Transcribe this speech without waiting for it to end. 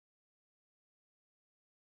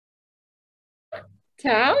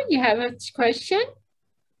Tao, you have a question?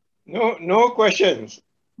 No, no questions.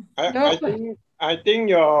 No. I think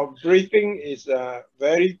your briefing is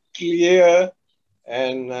very clear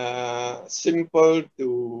and simple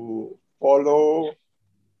to follow.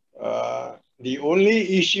 The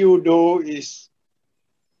only issue though is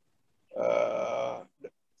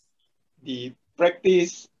the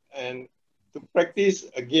practice and to practice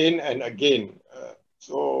again and again.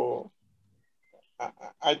 So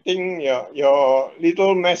I think your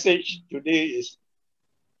little message today is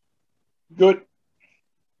good.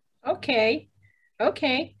 Okay.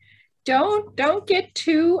 Okay. Don't get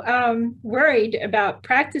too worried about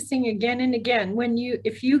practicing again and again.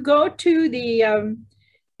 If you go to the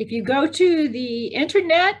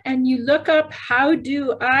internet and you look up how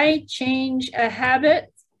do I change a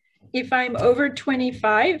habit if I'm over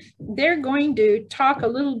 25, they're going to talk a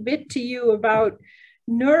little bit to you about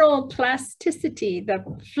neural plasticity, the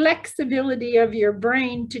flexibility of your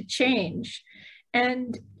brain to change.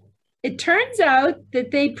 And it turns out that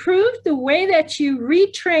they proved the way that you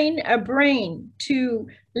retrain a brain to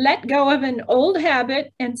let go of an old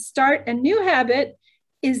habit and start a new habit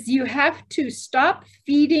is you have to stop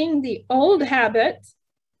feeding the old habit.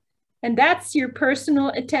 And that's your personal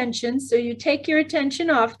attention. So you take your attention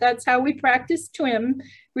off. That's how we practice TWIM.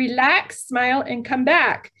 Relax, smile, and come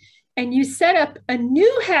back. And you set up a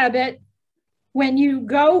new habit when you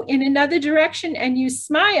go in another direction and you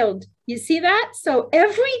smiled. You see that? So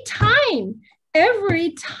every time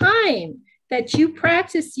that you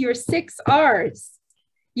practice your 6 R's,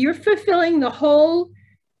 you're fulfilling the whole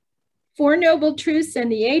Four Noble Truths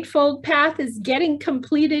and the Eightfold Path is getting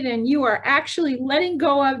completed, and you are actually letting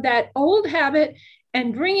go of that old habit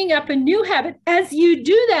and bringing up a new habit. As you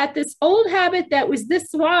do that, this old habit that was this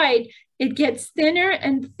wide, it gets thinner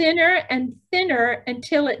and thinner and thinner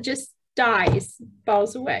until it just dies,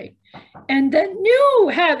 falls away. And the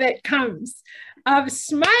new habit comes of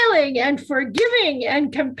smiling and forgiving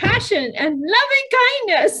and compassion and loving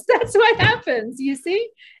kindness. That's what happens, you see?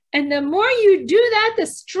 And the more you do that, the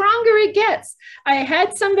stronger it gets. I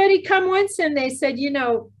had somebody come once and they said, you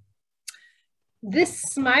know, this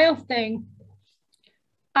smile thing,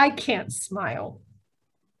 I can't smile.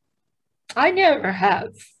 I never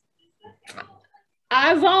have.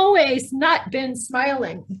 I've always not been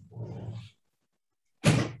smiling.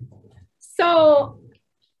 So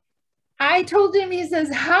I told him, he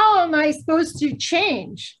says, how am I supposed to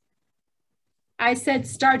change? I said,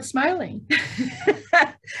 start smiling.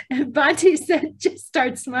 And Bhante said, just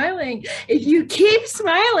start smiling. If you keep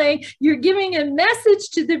smiling, you're giving a message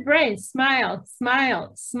to the brain. Smile,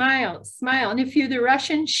 smile, smile, smile. And if you're the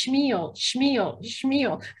Russian, shmeel, shmeel,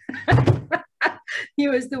 shmeel. He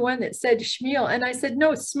was the one that said shmeel. And I said,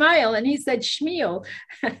 no, smile. And he said, shmeel.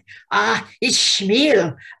 It's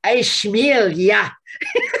shmeel. I shmeel, yeah.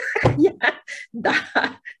 Yeah.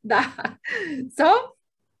 Da. So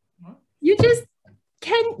you just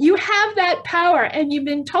you have that power, and you've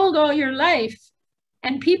been told all your life,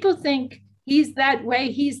 and people think he's that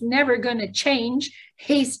way, he's never going to change,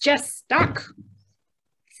 he's just stuck.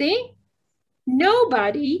 See?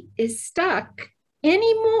 Nobody is stuck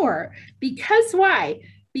anymore. Because why?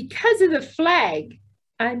 Because of the flag,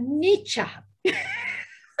 anicca.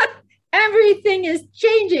 Everything is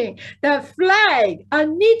changing. The flag,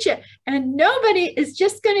 anicca. And nobody is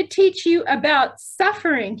just going to teach you about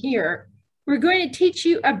suffering here. We're going to teach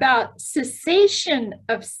you about cessation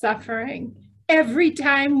of suffering every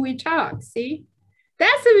time we talk, see?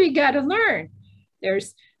 That's what we got to learn.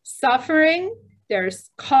 There's suffering, there's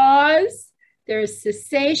cause, there's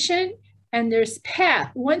cessation, and there's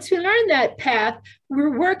path. Once we learn that path,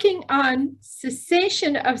 we're working on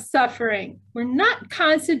cessation of suffering. We're not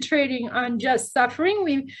concentrating on just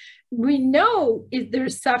suffering. We know if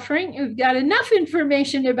there's suffering, we've got enough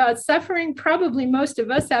information about suffering. Probably most of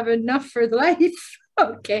us have enough for life.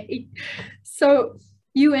 Okay. So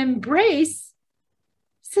you embrace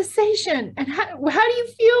cessation. And how do you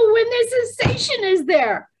feel when the cessation is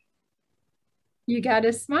there? You got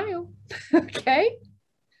to smile. Okay.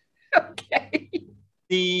 Okay.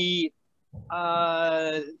 The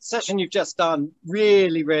session you've just done,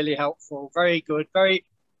 really, really helpful. Very good. Very,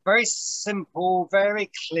 very simple, very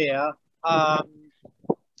clear.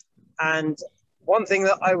 And one thing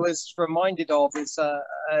that I was reminded of is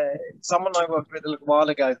someone I worked with a little while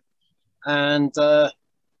ago, and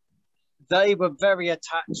they were very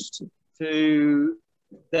attached to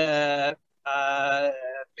their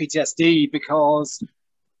PTSD because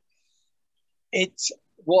it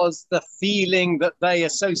was the feeling that they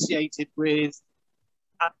associated with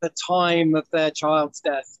at the time of their child's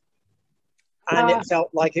death. And it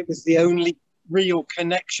felt like it was the only real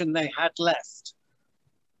connection they had left.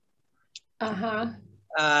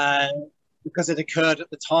 because it occurred at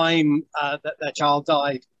the time that their child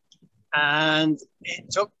died. And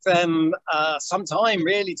it took them some time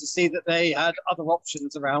really to see that they had other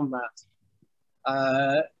options around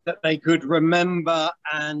that, that they could remember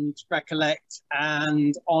and recollect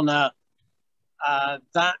and honor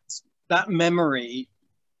that memory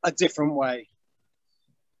a different way.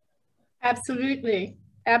 Absolutely,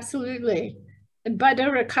 absolutely.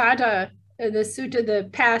 Bhaddarakkhata, the sutta, the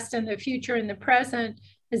past and the future and the present,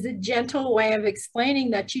 is a gentle way of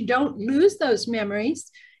explaining that you don't lose those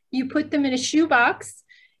memories. You put them in a shoebox,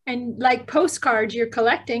 and like postcards you're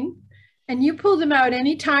collecting, and you pull them out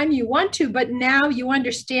anytime you want to, but now you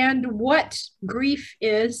understand what grief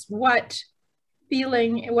is, what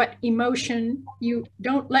feeling, what emotion. You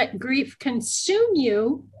don't let grief consume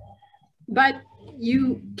you, but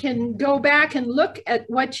you can go back and look at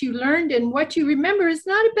what you learned, and what you remember is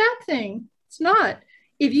not a bad thing. It's not.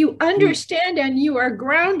 If you understand and you are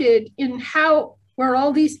grounded in where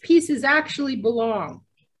all these pieces actually belong,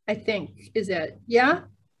 I think, is it? Yeah?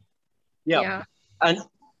 Yeah.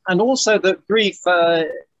 And also that grief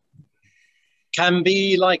can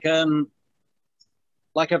be like a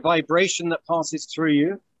vibration that passes through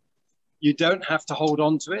you. You don't have to hold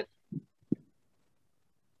on to it.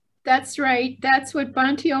 That's right. That's what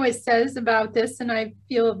Bhante always says about this, and I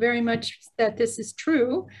feel very much that this is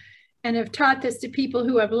true, and have taught this to people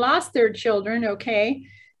who have lost their children, okay,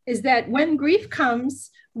 is that when grief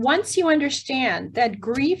comes, once you understand that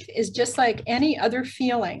grief is just like any other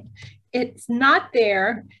feeling, it's not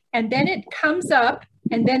there, and then it comes up,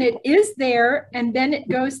 and then it is there, and then it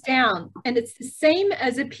goes down. And it's the same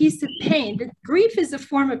as a piece of pain. The grief is a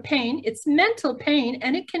form of pain. It's mental pain,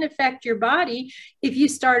 and it can affect your body if you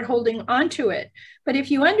start holding onto it. But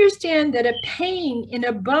if you understand that a pain in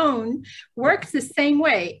a bone works the same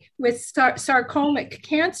way with sarcomic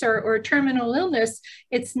cancer or terminal illness,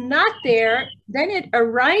 it's not there, then it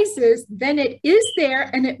arises, then it is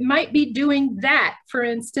there, and it might be doing that, for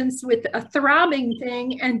instance, with a throbbing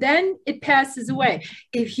thing, and then it passes away.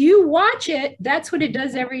 If you watch it, that's what it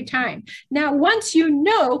does every time. Now, once you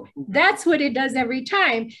know that's what it does every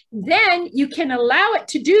time, then you can allow it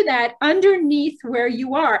to do that underneath where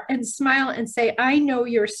you are and smile and say, I know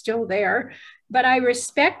you're still there, but I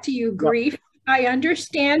respect you, grief. I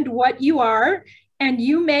understand what you are, and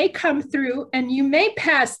you may come through and you may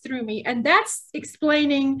pass through me. And that's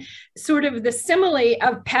explaining sort of the simile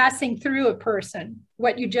of passing through a person,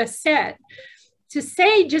 what you just said. To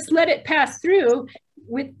say, just let it pass through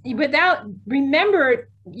without, remember,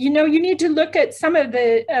 you need to look at some of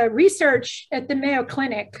the research at the Mayo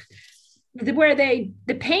Clinic, where the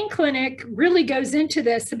pain clinic really goes into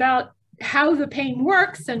this about how the pain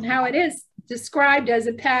works and how it is described as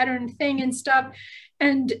a pattern thing and stuff.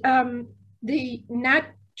 And the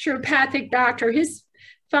naturopathic doctor, his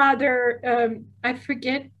father, I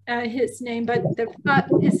forget his name, but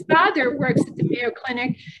his father works at the Mayo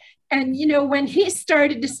Clinic. And, when he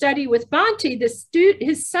started to study with Bhante,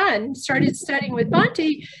 his son started studying with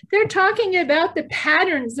Bhante, they're talking about the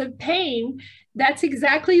patterns of pain. That's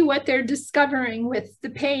exactly what they're discovering with the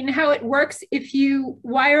pain, how it works if you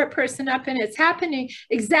wire a person up and it's happening.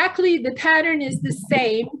 Exactly, the pattern is the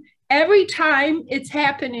same every time it's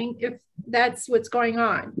happening, if that's what's going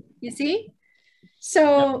on, you see?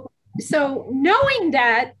 So knowing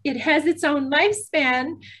that it has its own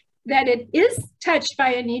lifespan, that it is touched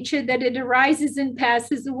by anicca, that it arises and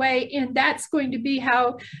passes away, and that's going to be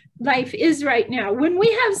how life is right now. When we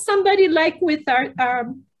have somebody like with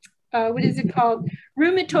our what is it called,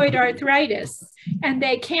 rheumatoid arthritis, and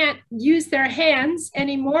they can't use their hands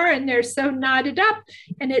anymore, and they're so knotted up,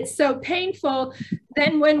 and it's so painful,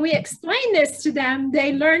 then when we explain this to them,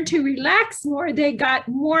 they learn to relax more. They got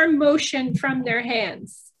more motion from their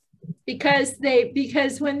hands. Because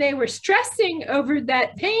when they were stressing over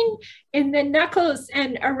that pain in the knuckles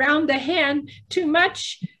and around the hand too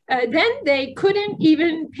much, then they couldn't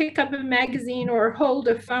even pick up a magazine or hold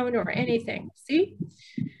a phone or anything, see?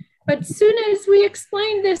 But as soon as we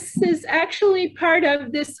explain this is actually part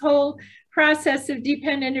of this whole process of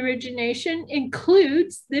dependent origination,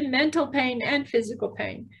 includes the mental pain and physical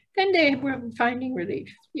pain, then they were finding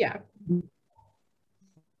relief. Yeah.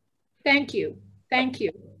 Thank you. Thank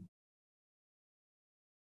you.